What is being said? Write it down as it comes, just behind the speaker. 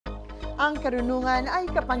Ang karunungan ay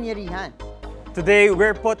kapangyarihan. Today,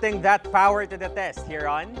 we're putting that power to the test here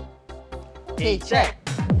on K-Check.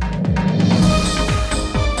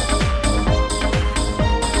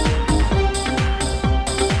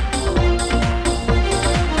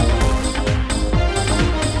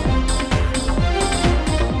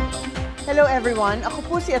 Hello everyone, ako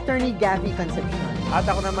po si Attorney Gabby Concepcion. At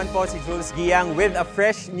ako naman po si Jules Giang with a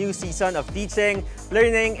fresh new season of teaching,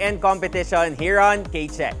 learning, and competition here on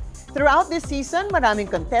K-Check. Throughout this season, maraming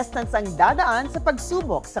contestants ang dadaan sa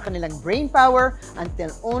pagsubok sa kanilang brain power until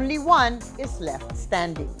only one is left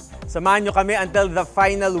standing. Samahan nyo kami until the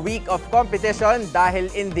final week of competition dahil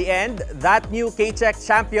in the end, that new K-Check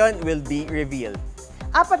champion will be revealed.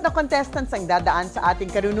 4 na contestants ang dadaan sa ating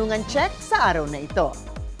Karunungan Check sa araw na ito.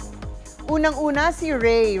 Unang-una si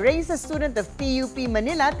Ray. Ray is a student of TUP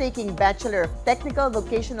Manila taking Bachelor of Technical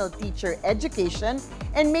Vocational Teacher Education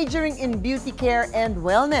and majoring in Beauty Care and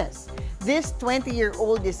Wellness. This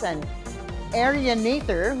 20-year-old is an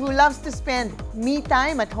Arianator who loves to spend me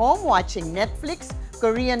time at home watching Netflix,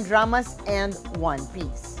 Korean dramas, and One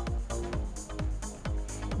Piece.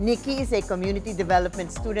 Nikki is a community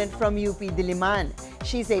development student from UP Diliman.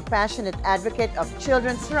 She's a passionate advocate of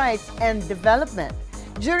children's rights and development.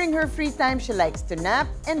 During her free time, she likes to nap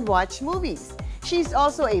and watch movies. She's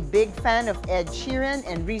also a big fan of Ed Sheeran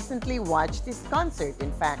and recently watched his concert,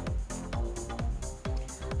 in fact.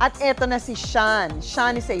 At eto na si Sean.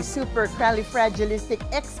 Sean is a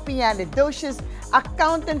supercalifragilisticexpialidocious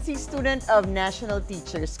accountancy student of National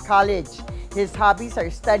Teachers College. His hobbies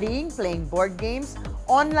are studying, playing board games,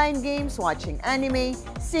 online games, watching anime,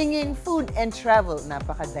 singing, food, and travel.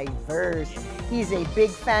 Napaka-diverse. He's a big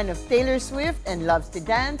fan of Taylor Swift and loves to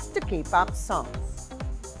dance to K-pop songs.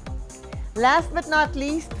 Last but not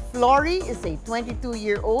least, Flory is a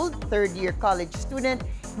 22-year-old third-year college student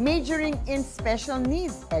majoring in special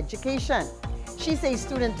needs education. She's a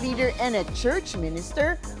student leader and a church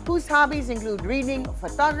minister whose hobbies include reading,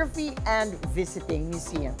 photography, and visiting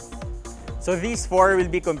museums. So these 4 will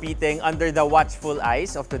be competing under the watchful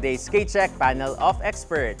eyes of today's K-Check panel of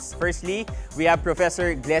experts. Firstly, we have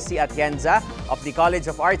Professor Glessy Atienza of the College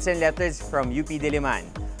of Arts and Letters from UP Diliman.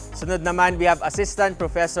 Sunod naman, we have Assistant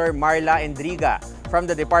Professor Marla Endriga from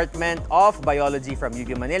the Department of Biology from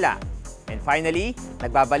UP Manila. And finally,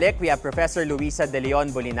 nagbabalik, we have Professor Luisa De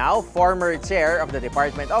Leon Bolinao, former Chair of the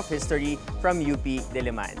Department of History from UP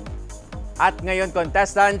Diliman. At ngayon,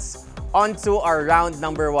 contestants, on to our round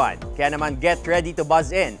number 1. Kaya naman, get ready to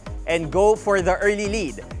buzz in and go for the early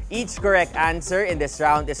lead. Each correct answer in this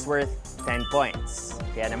round is worth 10 points.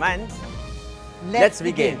 Kaya naman, let's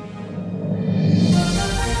begin.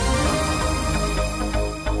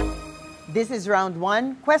 This is round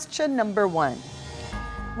 1, question number 1.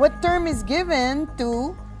 What term is given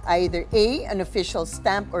to either A, an official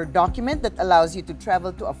stamp or document that allows you to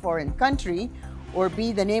travel to a foreign country, or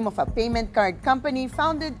B, the name of a payment card company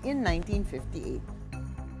founded in 1958?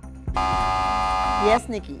 Yes,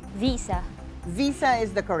 Nikki? Visa. Visa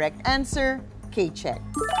is the correct answer. K-Check.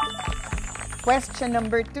 Question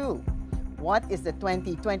number 2. What is the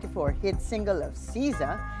 2024 hit single of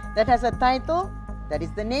SZA that has a title that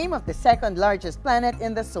is the name of the second largest planet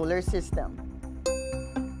in the solar system?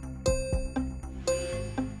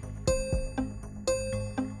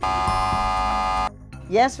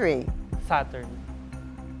 Yes, Ray? Saturn.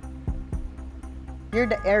 You're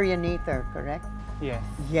the Arianator, correct? Yes.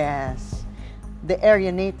 Yes. The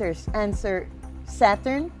Arianator's answer,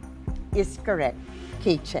 Saturn, is correct.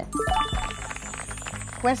 K-Check.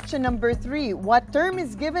 Question number 3. What term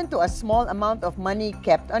is given to a small amount of money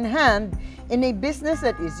kept on hand in a business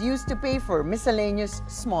that is used to pay for miscellaneous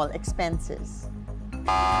small expenses?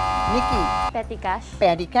 Nikki? Petty cash.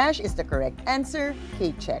 Petty cash is the correct answer.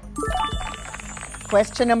 K-Check.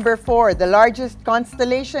 Question number 4. The largest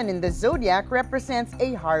constellation in the zodiac represents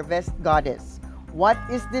a harvest goddess. What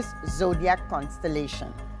is this zodiac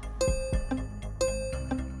constellation?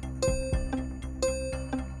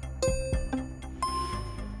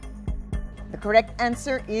 The correct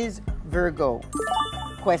answer is Virgo.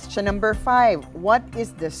 Question number 5. What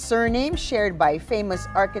is the surname shared by famous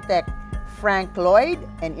architect Frank Lloyd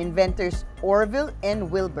and inventors Orville and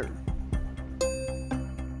Wilbur?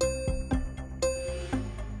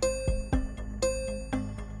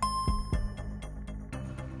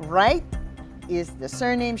 Right is the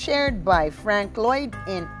surname shared by Frank Lloyd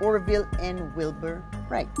and Orville and Wilbur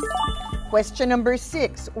Wright. Question number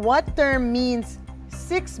 6. What term means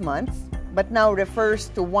 6 months but now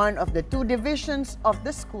refers to one of the 2 divisions of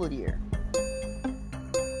the school year?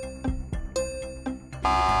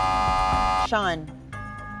 Sean?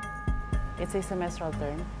 It's a semestral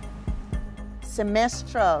term.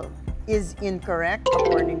 Semestral. is incorrect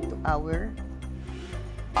according to our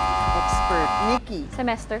expert. Nikki.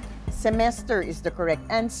 Semester. Semester is the correct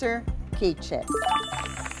answer. K-check.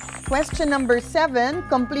 Question number 7.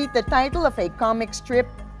 Complete the title of a comic strip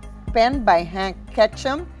penned by Hank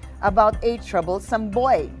Ketchum about a troublesome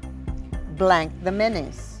boy. Blank the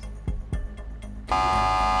Menace.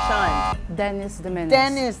 Sean. Dennis the Menace.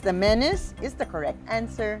 Dennis the Menace is the correct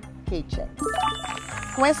answer. K-check.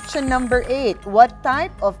 Question number 8. What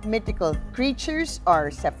type of mythical creatures are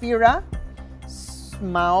Saphira,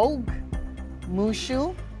 Smaug,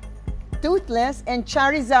 Mushu, Toothless, and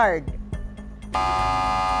Charizard?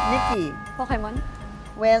 Nikki. Pokemon.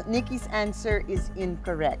 Well, Nikki's answer is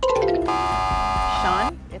incorrect.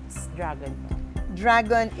 Sean? It's Dragon.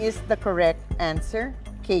 Dragon is the correct answer.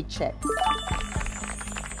 K-check.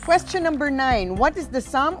 Question number 9. What is the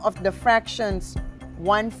sum of the fractions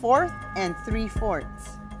 1/4 and 3/4?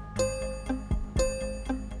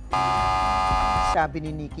 Sabi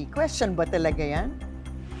ni Nikki, question ba talaga yan?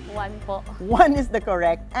 1 po. 1 is the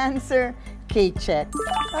correct answer. K-check.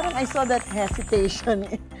 Parang I saw that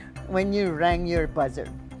hesitation when you rang your buzzer.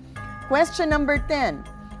 Question number 10.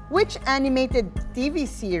 Which animated TV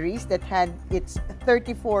series that had its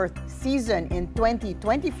 34th season in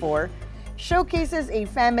 2024 showcases a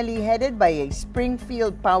family headed by a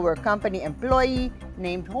Springfield Power Company employee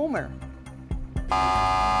named Homer?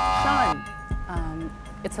 Sean.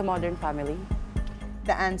 It's a Modern Family.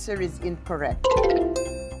 The answer is incorrect.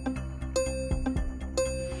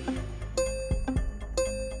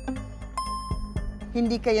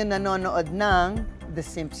 Hindi kayo nanonood ng The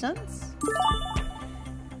Simpsons?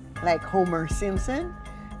 Like Homer Simpson?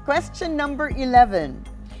 Question number 11.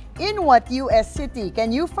 In what U.S. city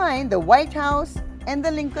can you find the White House and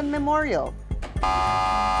the Lincoln Memorial?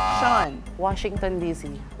 Sean. Washington,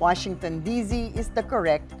 D.C. Washington, D.C. is the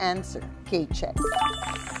correct answer. K-check.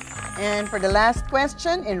 And for the last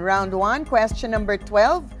question in round 1, question number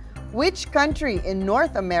 12. Which country in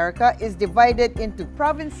North America is divided into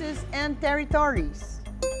provinces and territories?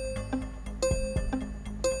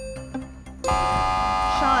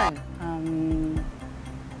 Sean.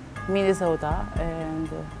 Minnesota and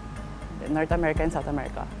North America and South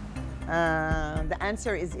America. The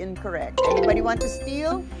answer is incorrect. Anybody want to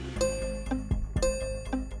steal?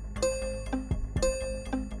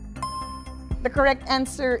 The correct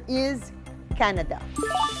answer is Canada.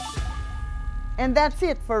 And that's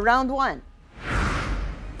it for round 1.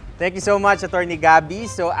 Thank you so much, Attorney Gabby.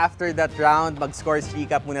 So after that round, mag-scores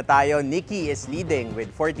recap muna tayo. Nikki is leading with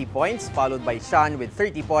 40 points, followed by Sean with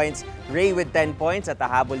 30 points, Ray with 10 points, at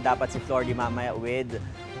hahabol dapat si Flordy mamaya with...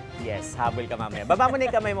 Yes, habol ka mamaya. Baba mo na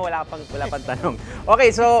yung kamay mo, wala pang tanong.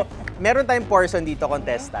 Okay, so meron tayong portion dito,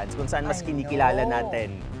 contestants, kung saan mas kinikilala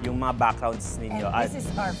natin yung mga backgrounds ninyo. And this is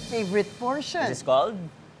our favorite portion. This is called?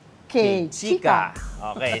 K-Chika.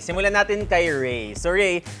 Okay, simulan natin kay Ray. So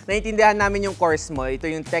Ray, naiintindihan namin yung course mo. Ito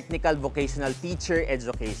yung Technical Vocational Teacher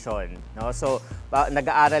Education. No? So,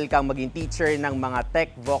 nag-aaral kang maging teacher ng mga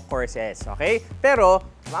tech voc courses. Okay? Pero,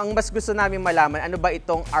 ang mas gusto namin malaman, ano ba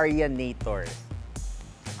itong Arianator?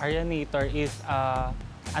 Arianator is a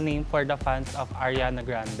name for the fans of Ariana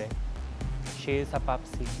Grande. She is a pop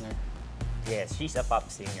singer. Yes, she's a pop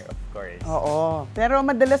singer, of course. Oo. Pero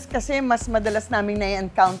madalas kasi, mas madalas namin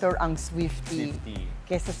na-encounter ang Swiftie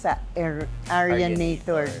kesa sa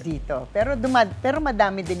Arianator dito. Pero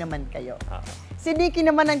madami din naman kayo. Si Nikki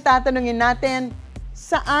naman ang tatanungin natin,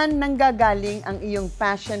 saan nanggagaling ang iyong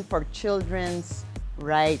passion for children's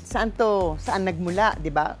rights? Saan nagmula, di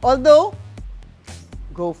ba? Although,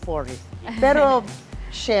 go for it. Pero,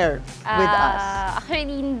 share with us.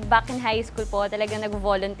 Actually, back in high school po, talagang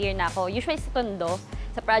nag-volunteer na ako. Usually sa Tondo,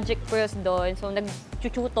 sa Project Pros doon. So,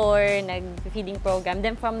 nag-tutor, nag-feeding program.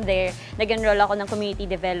 Then from there, nag-enroll ako ng community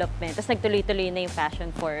development. Tapos nagtuloy-tuloy na yung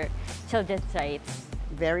passion for children's rights.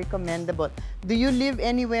 Very commendable. Do you live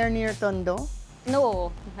anywhere near Tondo?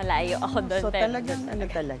 No, malayo ako doon. So talagang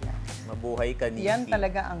talaga. Mabuhay ka, Nikki. Yan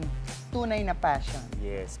talaga ang tunay na passion.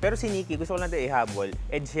 Yes. Pero si Nikki, gusto ko lang din ihabol,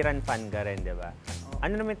 Ed Sheeran fan ka rin, di ba?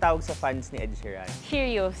 Ano naman tawag sa fans ni Ed Sheeran?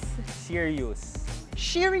 Cheerios. Cheerios.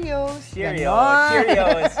 Cheerios.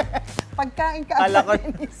 Pagkain ka Kala ko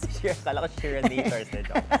Sheeranators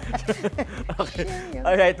nito. Okay.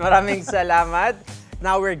 Alright, maraming salamat.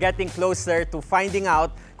 Now we're getting closer to finding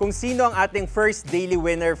out kung sino ang ating first daily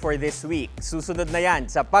winner for this week. Susunod na yan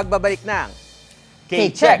sa pagbabalik ng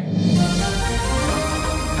K-Check!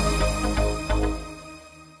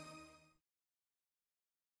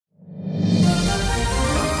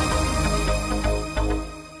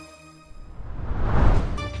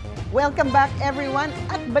 welcome back everyone.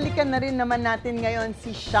 At balikan na rin naman natin ngayon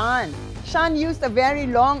si Sean. Sean used a very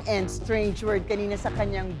long and strange word kanina sa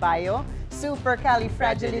kanyang bio,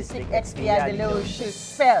 supercalifragilisticexpialidocious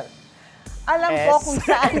spell. Alam ko kung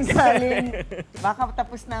saan galing. Baka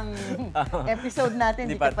tapos ng episode natin,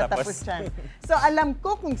 hindi ka pa tapos dyan. So alam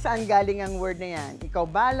ko kung saan galing ang word na yan. Ikaw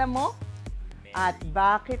ba alam mo? At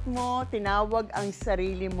bakit mo tinawag ang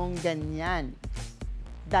sarili mong ganyan?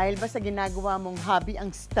 Dahil ba sa ginagawa mong hobby ang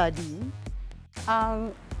studying?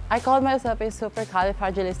 I call myself a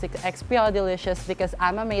supercalifragilisticexpialidocious because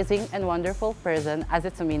I'm amazing and wonderful person, as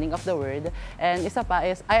it's the meaning of the word. And isa pa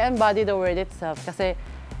is, I embody the word itself kasi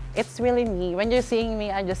it's really me. When you're seeing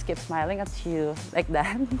me, I just keep smiling at you, like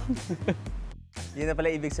that. Yun na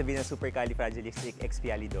pala ibig sabihin ng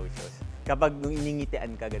supercalifragilisticexpialidocious. Kapag nung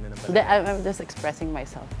iningitian ka, gano'n na pala. I'm just expressing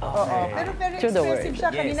myself. Oo, pero very Through the expressive word.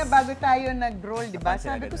 siya. Kanina bago tayo nag-roll, di ba? Napansin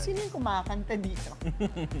Sabi na ko, ganun. sino yung kumakanta dito?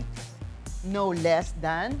 No less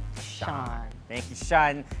than Sean. Thank you,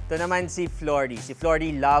 Sean. Ito naman si Flory. Si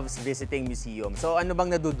Flory loves visiting museum. So ano bang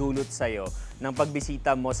nadudulot sa'yo ng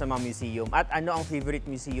pagbisita mo sa mga museum? At ano ang favorite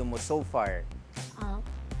museum mo so far?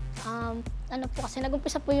 Ano po kasi,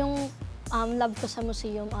 nag-umpisa po yung love ko sa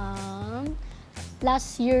museum.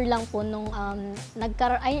 Last year lang po nung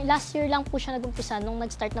last year lang po siya nag-umpisa nung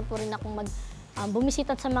nag-start na po rin akong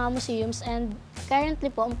bumisita sa mga museums, and currently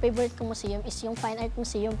po ang favorite kong museum is yung Fine Art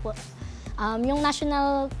Museum po. Yung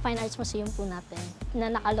National Fine Arts Museum po natin na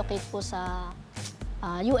nakalocate po sa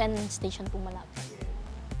UN station po malapit.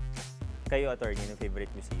 Kayo, attorney, ng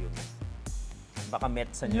favorite museum? Baka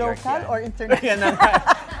Met sa New York Local yan. or international? Yan na nga.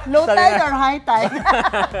 Low tide or high tide?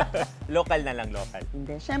 Local na lang, local.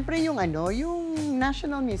 Hindi. Siyempre yung yung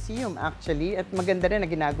National Museum actually, at maganda rin na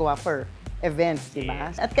ginagawa for events, di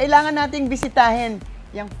ba? Yes. At kailangan nating bisitahin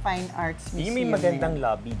yung Fine Arts Museum. Yung may magandang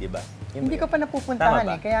lobby, di ba? Hindi ko pa napupuntahan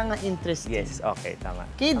Tama ba? kaya nga interesting. Yes, okay, tama.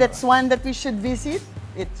 Okay, that's one that we should visit.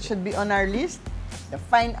 It should be on our list, the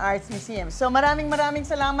Fine Arts Museum. So maraming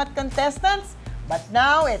salamat, contestants. But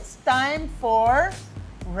now it's time for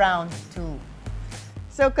round 2.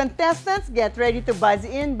 So contestants, get ready to buzz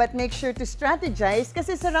in, but make sure to strategize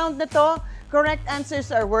kasi sa round na to, correct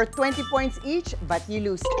answers are worth 20 points each, but you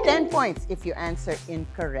lose 10 points if you answer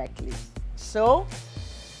incorrectly. So,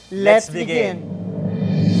 let's begin.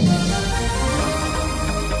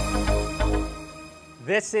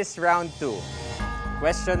 This is round 2.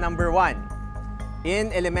 Question number 1.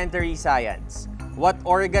 In elementary science, what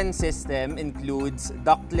organ system includes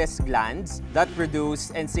ductless glands that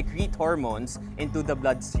produce and secrete hormones into the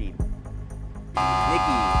bloodstream?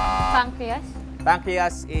 Nikki. Pancreas?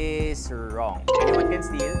 Pancreas is wrong. Anyone can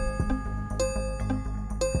steal?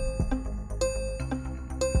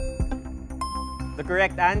 The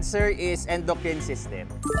correct answer is endocrine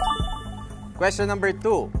system. Question number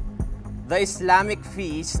 2. The Islamic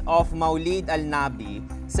feast of Maulid al-Nabi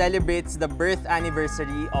celebrates the birth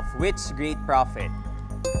anniversary of which great prophet?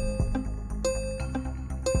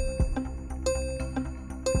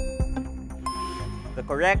 The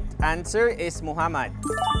correct answer is Muhammad.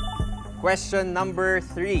 Question number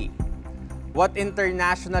 3. What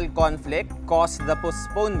international conflict caused the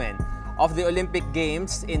postponement of the Olympic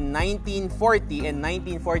Games in 1940 and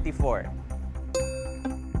 1944?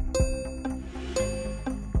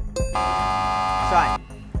 Sean.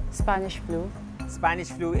 Spanish flu.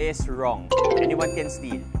 Spanish flu is wrong. Anyone can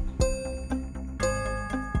steal.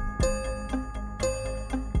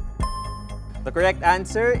 The correct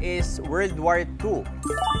answer is World War II.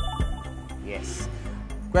 Yes.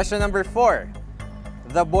 Question number 4.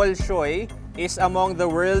 The Bolshoi is among the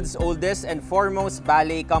world's oldest and foremost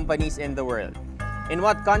ballet companies in the world. In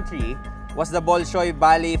what country was the Bolshoi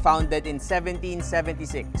Ballet founded in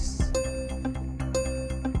 1776?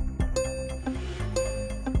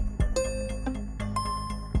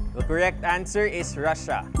 The correct answer is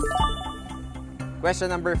Russia. Question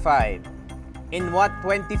number 5. In what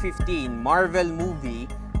 2015 Marvel movie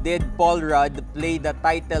did Paul Rudd play the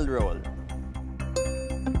title role?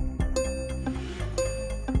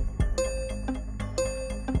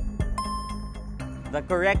 The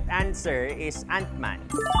correct answer is Ant-Man.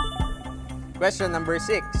 Question number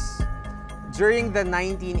 6. During the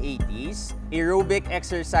 1980s, aerobic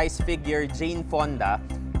exercise figure Jane Fonda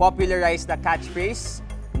popularized the catchphrase,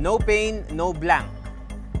 "No pain, no blank."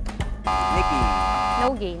 Nikki.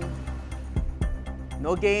 No gain.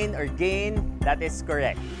 No gain or gain, that is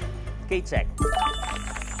correct. Okay, check.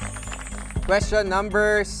 Question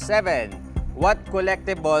number 7. What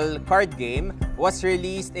collectible card game was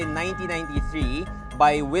released in 1993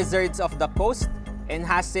 by Wizards of the Coast and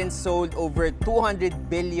has since sold over 200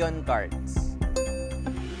 billion cards?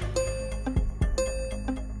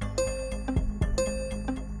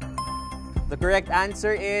 correct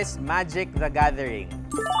answer is Magic the Gathering.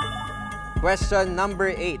 Question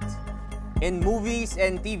number 8. In movies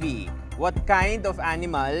and TV, what kind of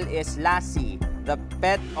animal is Lassie, the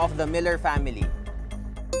pet of the Miller family?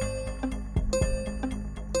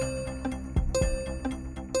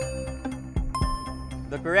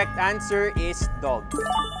 The correct answer is dog.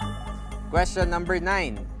 Question number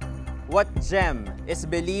 9. What gem is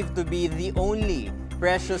believed to be the only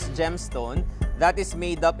precious gemstone that is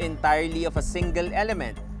made up entirely of a single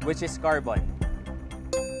element, which is carbon?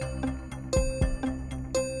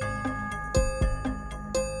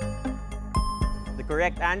 The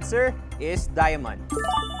correct answer is diamond.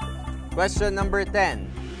 Question number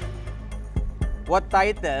 10. What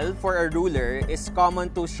title for a ruler is common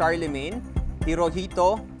to Charlemagne,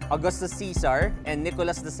 Hirohito, Augustus Caesar, and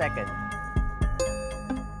Nicholas II?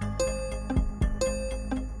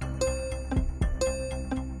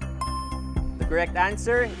 The correct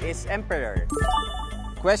answer is Emperor.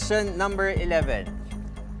 Question number 11.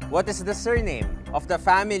 What is the surname of the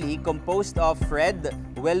family composed of Fred,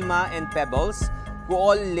 Wilma, and Pebbles, who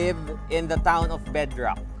all live in the town of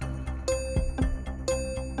Bedrock?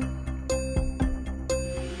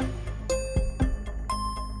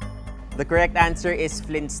 The correct answer is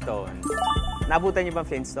Flintstone. Nabutan niyo ba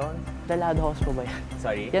Flintstone? The Loud House po ba yan?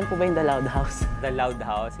 Sorry? Yan po ba yung The Loud House? The Loud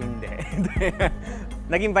House? Hindi.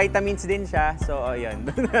 Naging vitamins din siya. So, yun.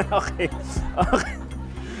 Okay. Okay.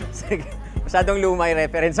 Sige. Masyadong luma yung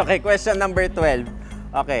reference. Okay, question number 12.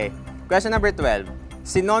 Okay. Question number 12.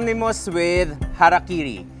 Synonymous with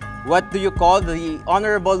harakiri. What do you call the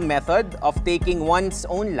honorable method of taking one's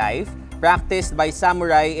own life practiced by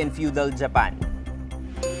samurai in feudal Japan?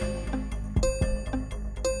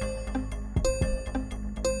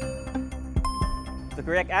 The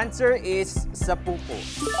correct answer is seppuku.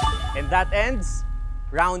 And that ends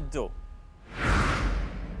round 2.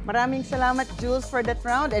 Maraming salamat, Jules, for that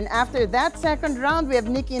round. And after that second round, we have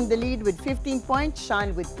Nikki in the lead with 15 points,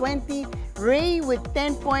 Sean with 20, Ray with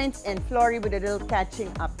 10 points, and Flory with a little catching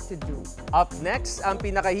up to do. Up next, ang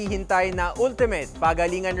pinakahihintay na ultimate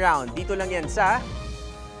pagalingan round. Dito lang yan sa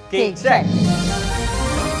Cake Check.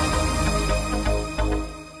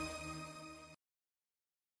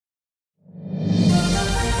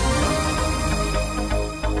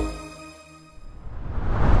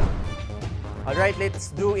 Alright,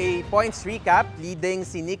 let's do a points recap. Leading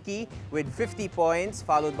si Nikki with 50 points,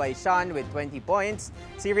 followed by Sean with 20 points,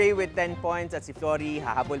 si Ray with 10 points, at si Flory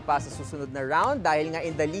hahabol pa sa susunod na round. Dahil nga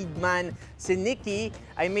in the lead man si Nikki,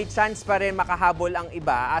 ay may chance pa rin makahabol ang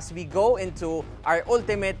iba as we go into our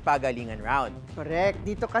ultimate pagalingan round. Correct.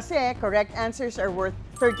 Dito kasi, correct answers are worth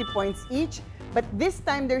 30 points each. But this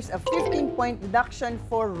time, there's a 15-point deduction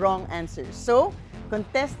for wrong answers. So,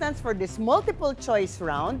 contestants for this multiple choice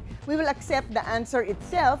round, we will accept the answer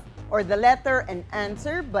itself or the letter and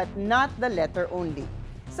answer but not the letter only.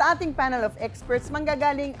 Sa ating panel of experts,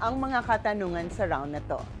 manggagaling ang mga katanungan sa round na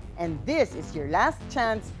to. And this is your last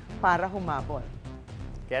chance para humabol.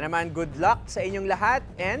 Kaya naman, good luck sa inyong lahat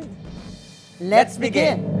and Let's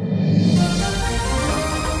begin!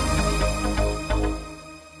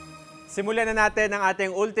 Simulan na natin ang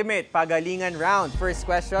ating ultimate pagalingan round. First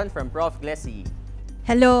question from Prof. Glessy.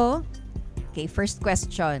 Hello? Okay, first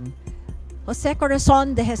question. Jose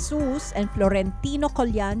Corazon de Jesus and Florentino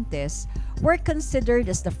Collantes were considered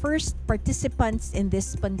as the first participants in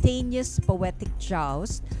this spontaneous poetic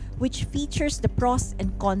joust which features the pros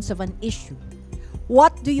and cons of an issue.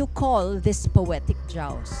 What do you call this poetic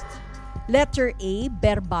joust? Letter A,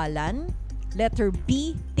 berbalan. Letter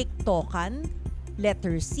B, tiktokan.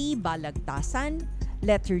 Letter C, balagtasan.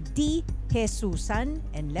 Letter D, Jesusan.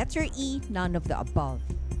 And letter E, none of the above.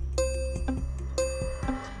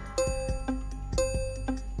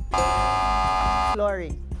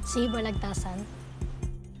 Flory. C, balagtasan.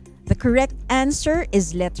 The correct answer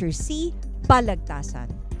is letter C, balagtasan.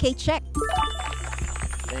 Okay, check.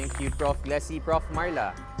 Thank you, Prof. Glessy. Prof.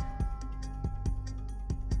 Marla.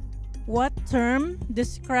 What term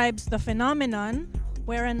describes the phenomenon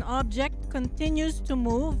where an object continues to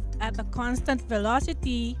move at a constant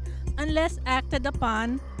velocity unless acted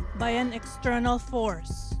upon by an external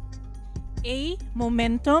force? A,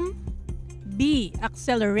 momentum. B,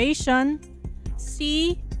 acceleration.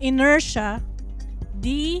 C, inertia.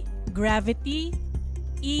 D, gravity.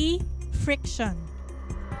 E, friction.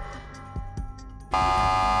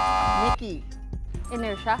 Nikki.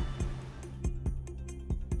 Inertia.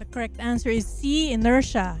 The correct answer is C,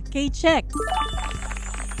 inertia. Okay, check.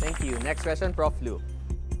 Thank you. Next question, Prof. Lu.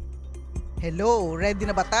 Hello, ready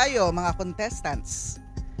na ba tayo mga contestants?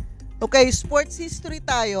 Okay, sports history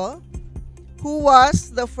tayo. Who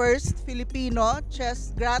was the first Filipino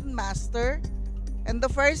chess grandmaster and the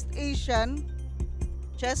first Asian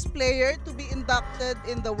chess player to be inducted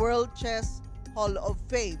in the World Chess Hall of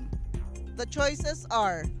Fame? The choices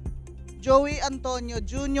are Joey Antonio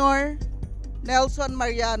Jr., Nelson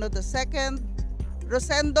Mariano II,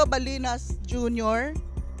 Rosendo Balinas Jr.,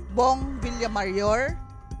 Bong Villamayor,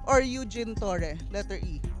 or Eugene Torre. Letter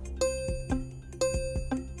E.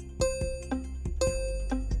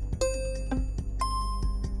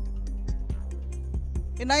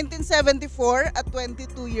 In 1974, at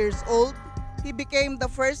 22 years old, he became the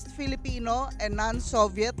first Filipino and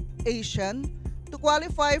non-Soviet Asian to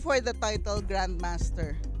qualify for the title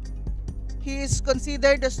Grandmaster. He is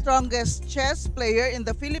considered the strongest chess player in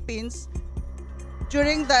the Philippines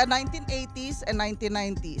during the 1980s and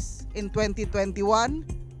 1990s. In 2021,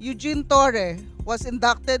 Eugene Torre was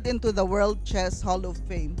inducted into the World Chess Hall of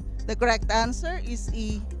Fame. The correct answer is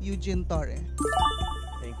E, Eugene Torre.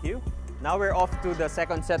 Thank you. Now we're off to the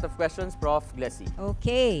second set of questions, Prof. Glessy.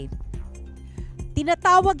 Okay.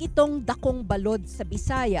 Tinatawag itong dakong balod sa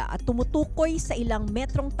Bisaya at tumutukoy sa ilang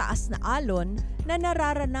metrong taas na alon na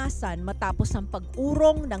nararanasan matapos ang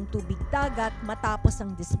pag-urong ng tubig dagat matapos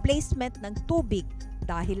ang displacement ng tubig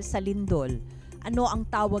dahil sa lindol. Ano ang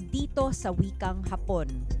tawag dito sa wikang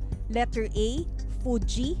Hapon? Letter A,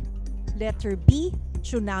 Fuji. Letter B,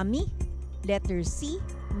 tsunami. Letter C,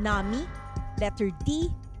 Nami. Letter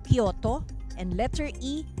D, Kyoto. And letter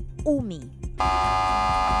E, Umi.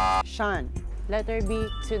 Sean. Letter B,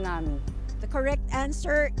 tsunami. The correct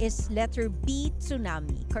answer is letter B,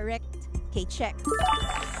 tsunami. Correct? Okay, check.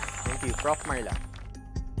 Thank you. Prof. Marla.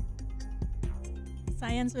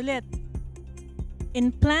 Science ulit.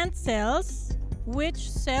 In plant cells, which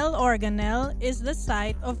cell organelle is the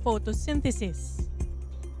site of photosynthesis?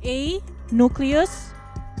 A, nucleus.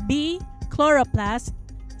 B, chloroplast.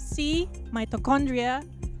 C, mitochondria.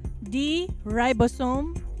 D,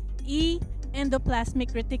 ribosome. E,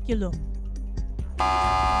 endoplasmic reticulum.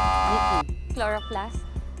 Nikki. Chloroplast.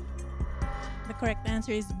 The correct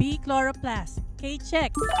answer is B, chloroplast. Okay,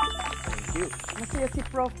 check. Thank you. Masaya si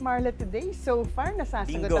Prof. Marla today. So far,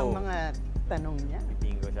 nasasagot Bingo. ang mga tanong niya.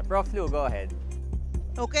 Bingo siya. Prof. Lu, go ahead.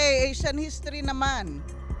 Okay, Asian history naman.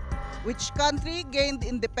 Which country gained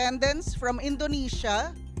independence from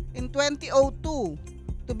Indonesia in 2002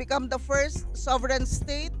 to become the first sovereign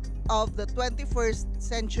state of the 21st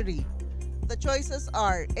century? The choices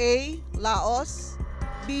are A, Laos,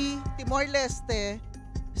 B, Timor-Leste,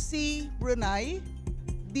 C, Brunei,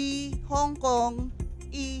 D, Hong Kong,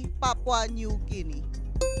 E, Papua New Guinea.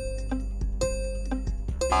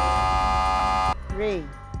 Ray.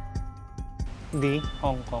 D,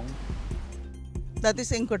 Hong Kong. That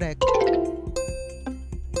is incorrect.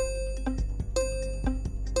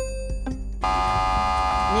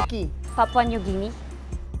 Nikki. Papua New Guinea.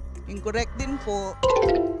 Incorrect din po.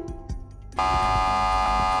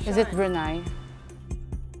 Is it Brunei?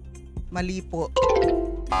 Mali po.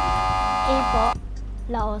 A po,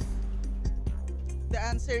 Laos. The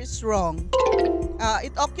answer is wrong.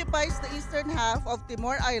 It occupies the eastern half of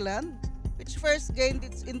Timor Island, which first gained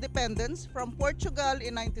its independence from Portugal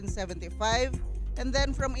in 1975 and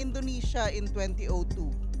then from Indonesia in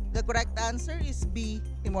 2002. The correct answer is B,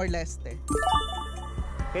 Timor-Leste.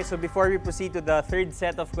 Okay, so before we proceed to the third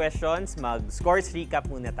set of questions, mag-scores recap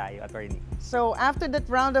muna tayo, attorney. So after that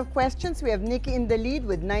round of questions, we have Nikki in the lead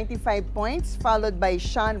with 95 points, followed by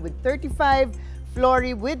Sean with 35,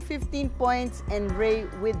 Flory with 15 points, and Ray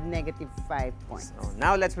with -5 points. So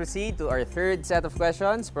now let's proceed to our third set of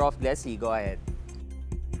questions. Prof. Glessy, go ahead.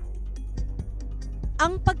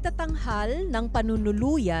 Ang pagtatanghal ng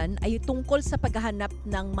panunuluyan ay tungkol sa paghahanap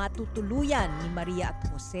ng matutuluyan ni Maria at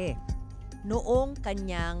Jose noong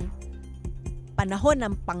kanyang panahon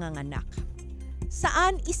ng panganganak.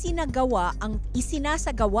 Saan isinasagawa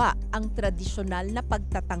ang tradisyonal na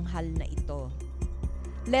pagtatanghal na ito?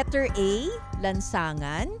 Letter A,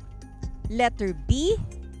 Lansangan. Letter B,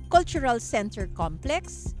 Cultural Center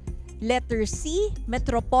Complex. Letter C,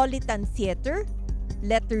 Metropolitan Theater.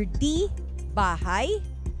 Letter D, Bahay.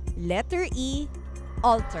 Letter E,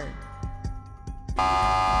 Altar.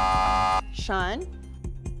 Sean.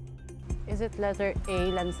 Is it letter A,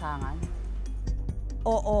 Lansangan?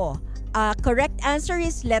 Oo. Correct answer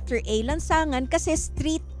is letter A, Lansangan, kasi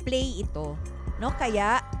street play ito. No?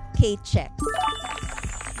 Kaya, K-check.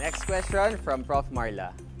 Next question from Prof.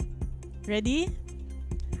 Marla. Ready?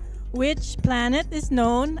 Which planet is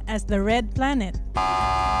known as the red planet?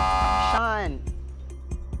 Sean.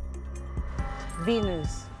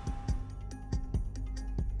 Venus.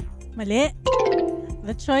 Mali.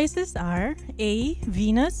 The choices are A,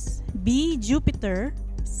 Venus, B, Jupiter,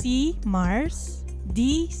 C. Mars,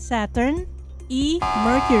 D. Saturn, E.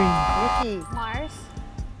 Mercury. Nikki. Mars.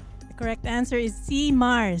 The correct answer is C.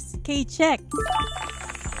 Mars. Okay, check.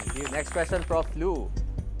 Thank you. Next question, Prof. Lou.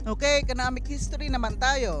 Okay, economic history naman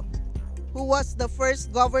tayo. Who was the first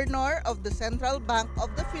governor of the Central Bank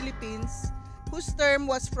of the Philippines, whose term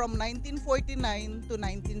was from 1949 to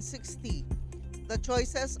 1960? The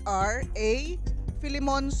choices are A.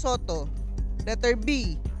 Filimon Soto, letter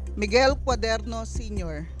B. Miguel Cuaderno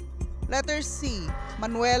Sr., letter C.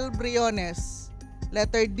 Manuel Briones,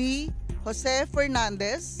 letter D. Jose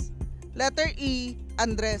Fernandez, letter E.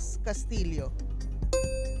 Andres Castillo.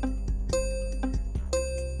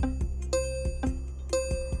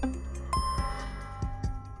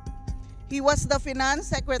 He was the Finance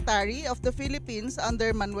Secretary of the Philippines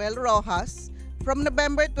under Manuel Rojas from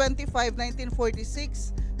November 25,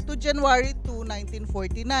 1946 to January 2,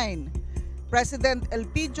 1949. President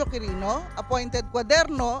Elpidio Quirino appointed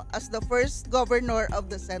Cuaderno as the first governor of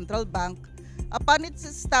the central bank upon its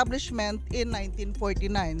establishment in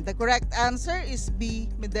 1949. The correct answer is B.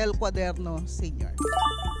 Miguel Cuaderno Sr.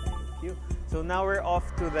 Thank you. So now we're off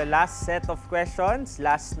to the last set of questions,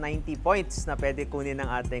 last 90 points na pwede kunin ng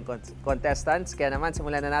ating contestants. Kaya naman,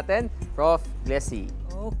 simulan na natin. Prof. Glessy.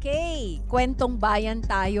 Okay, kwentong bayan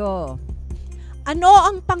tayo. Ano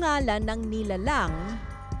ang pangalan ng nilalang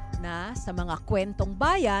na sa mga kwentong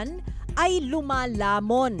bayan ay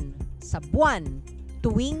lumalamon sa buwan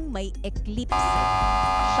tuwing may eclipse?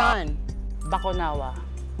 Sean. Bakunawa.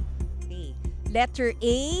 Okay. Letter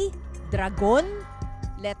A, dragon.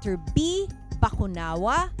 Letter B,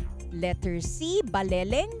 bakunawa. Letter C,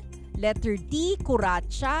 baleleng. Letter D,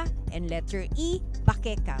 kuratsa. And letter E,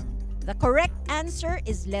 bakekang. The correct answer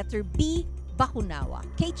is letter B, bakunawa.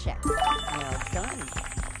 Okay, check. Well done.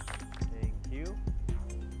 Thank you.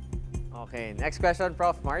 Okay, next question,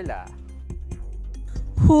 Prof. Marla.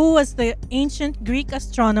 Who was the ancient Greek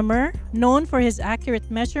astronomer known for his accurate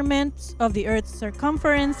measurements of the Earth's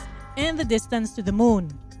circumference and the distance to the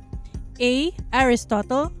moon? A.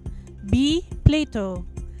 Aristotle, B. Plato,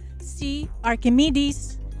 C.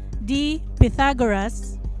 Archimedes, D.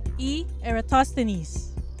 Pythagoras, E.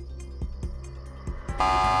 Eratosthenes.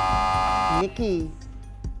 Nikki.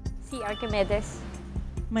 Si Archimedes.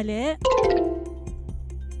 Mali.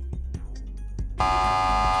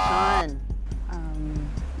 Sean.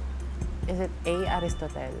 Is it A.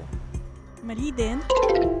 Aristotle? Mali din.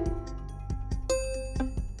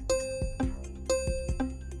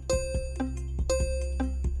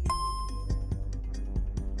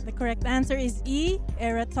 The correct answer is E.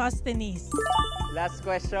 Eratosthenes. Last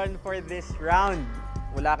question for this round.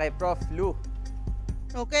 Mula kay Prof. Lou.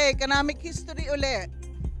 Okay, economic history uli.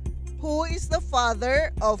 Who is the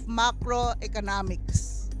father of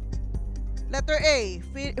macroeconomics? Letter A,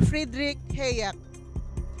 Friedrich Hayek.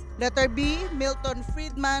 Letter B, Milton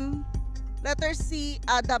Friedman. Letter C,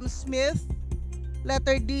 Adam Smith.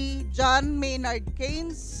 Letter D, John Maynard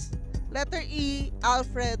Keynes. Letter E,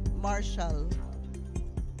 Alfred Marshall.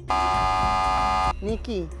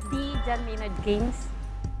 Nikki. D. John Maynard Keynes.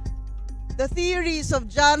 The theories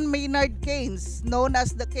of John Maynard Keynes, known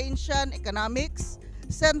as the Keynesian economics,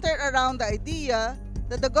 centered around the idea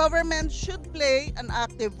that the government should play an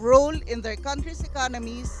active role in their country's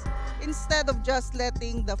economies instead of just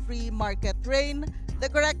letting the free market reign. The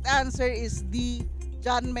correct answer is D.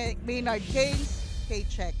 John Maynard Keynes.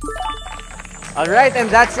 K-check. Alright, and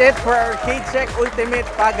that's it for our K-Check Ultimate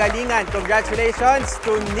Pagalingan. Congratulations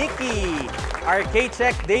to Nikki, our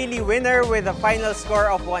K-Check daily winner with a final score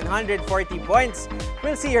of 140 points.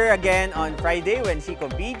 We'll see her again on Friday when she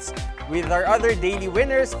competes with our other daily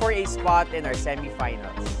winners for a spot in our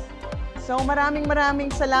semifinals. So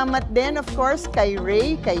maraming salamat din, of course, kay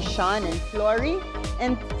Ray, kay Sean, and Flory.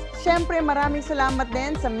 And syempre, maraming salamat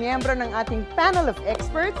din sa miyembro ng ating panel of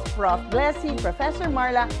experts, Prof. Glessy, Professor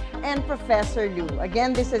Marla, and Professor Lou.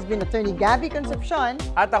 Again, this has been Attorney Gabby Concepcion.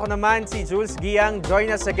 At ako naman si Jules Giang.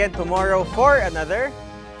 Join us again tomorrow for another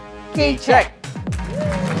K-Check.